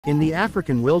In the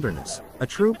African wilderness, a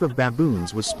troop of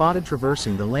baboons was spotted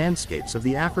traversing the landscapes of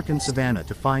the African savanna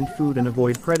to find food and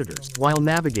avoid predators. While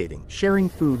navigating, sharing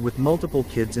food with multiple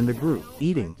kids in the group,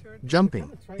 eating,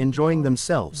 jumping, enjoying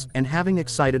themselves, and having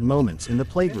excited moments in the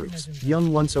playgroups,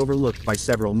 young once overlooked by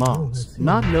several moms,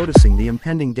 not noticing the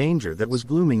impending danger that was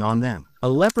glooming on them. A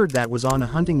leopard that was on a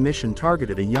hunting mission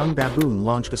targeted a young baboon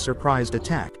launched a surprised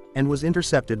attack, and was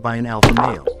intercepted by an alpha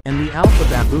male, and the alpha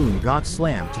baboon got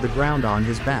slammed to the ground on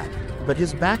his back. But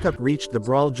his backup reached the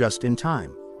brawl just in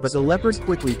time. But the leopard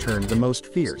quickly turned the most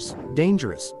fierce,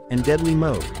 dangerous, and deadly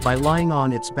mode by lying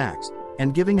on its back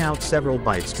and giving out several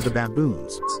bites to the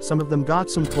baboons. Some of them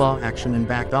got some claw action and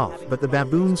backed off, but the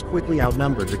baboons quickly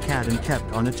outnumbered the cat and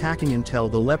kept on attacking until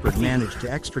the leopard managed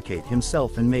to extricate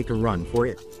himself and make a run for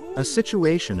it. A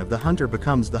situation of the hunter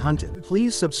becomes the hunted.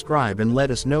 Please subscribe and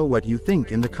let us know what you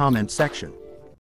think in the comment section.